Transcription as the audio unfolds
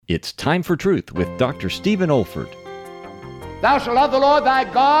It's Time for Truth with Dr. Stephen Olford. Thou shalt love the Lord thy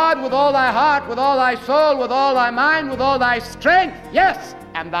God with all thy heart, with all thy soul, with all thy mind, with all thy strength, yes,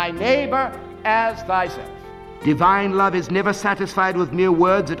 and thy neighbor as thyself. Divine love is never satisfied with mere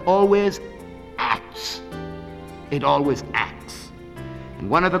words. It always acts. It always acts. And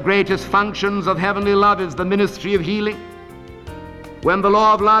one of the greatest functions of heavenly love is the ministry of healing. When the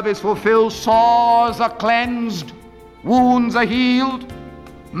law of love is fulfilled, sores are cleansed, wounds are healed.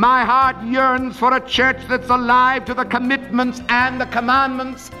 My heart yearns for a church that's alive to the commitments and the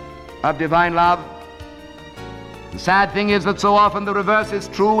commandments of divine love. The sad thing is that so often the reverse is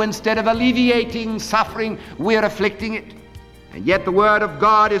true. Instead of alleviating suffering, we're afflicting it. And yet the word of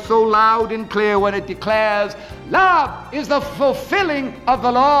God is so loud and clear when it declares, love is the fulfilling of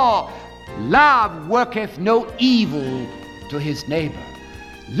the law. Love worketh no evil to his neighbor.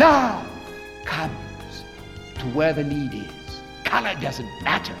 Love comes to where the need is. Color doesn't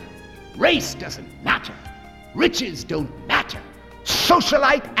matter. Race doesn't matter. Riches don't matter.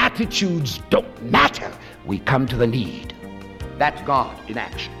 Socialite attitudes don't matter. We come to the need. That's God in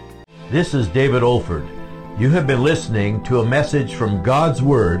action. This is David Olford. You have been listening to a message from God's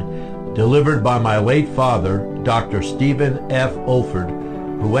Word delivered by my late father, Dr. Stephen F. Olford,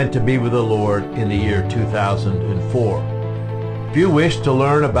 who went to be with the Lord in the year 2004. If you wish to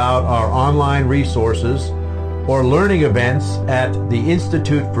learn about our online resources or learning events at the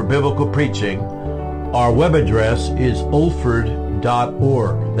Institute for Biblical Preaching, our web address is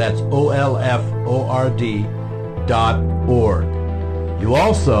olford.org. That's olford.org. You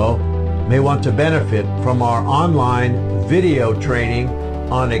also may want to benefit from our online video training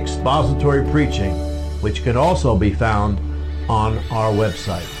on expository preaching, which can also be found on our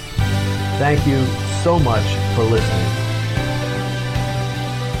website. Thank you so much for listening.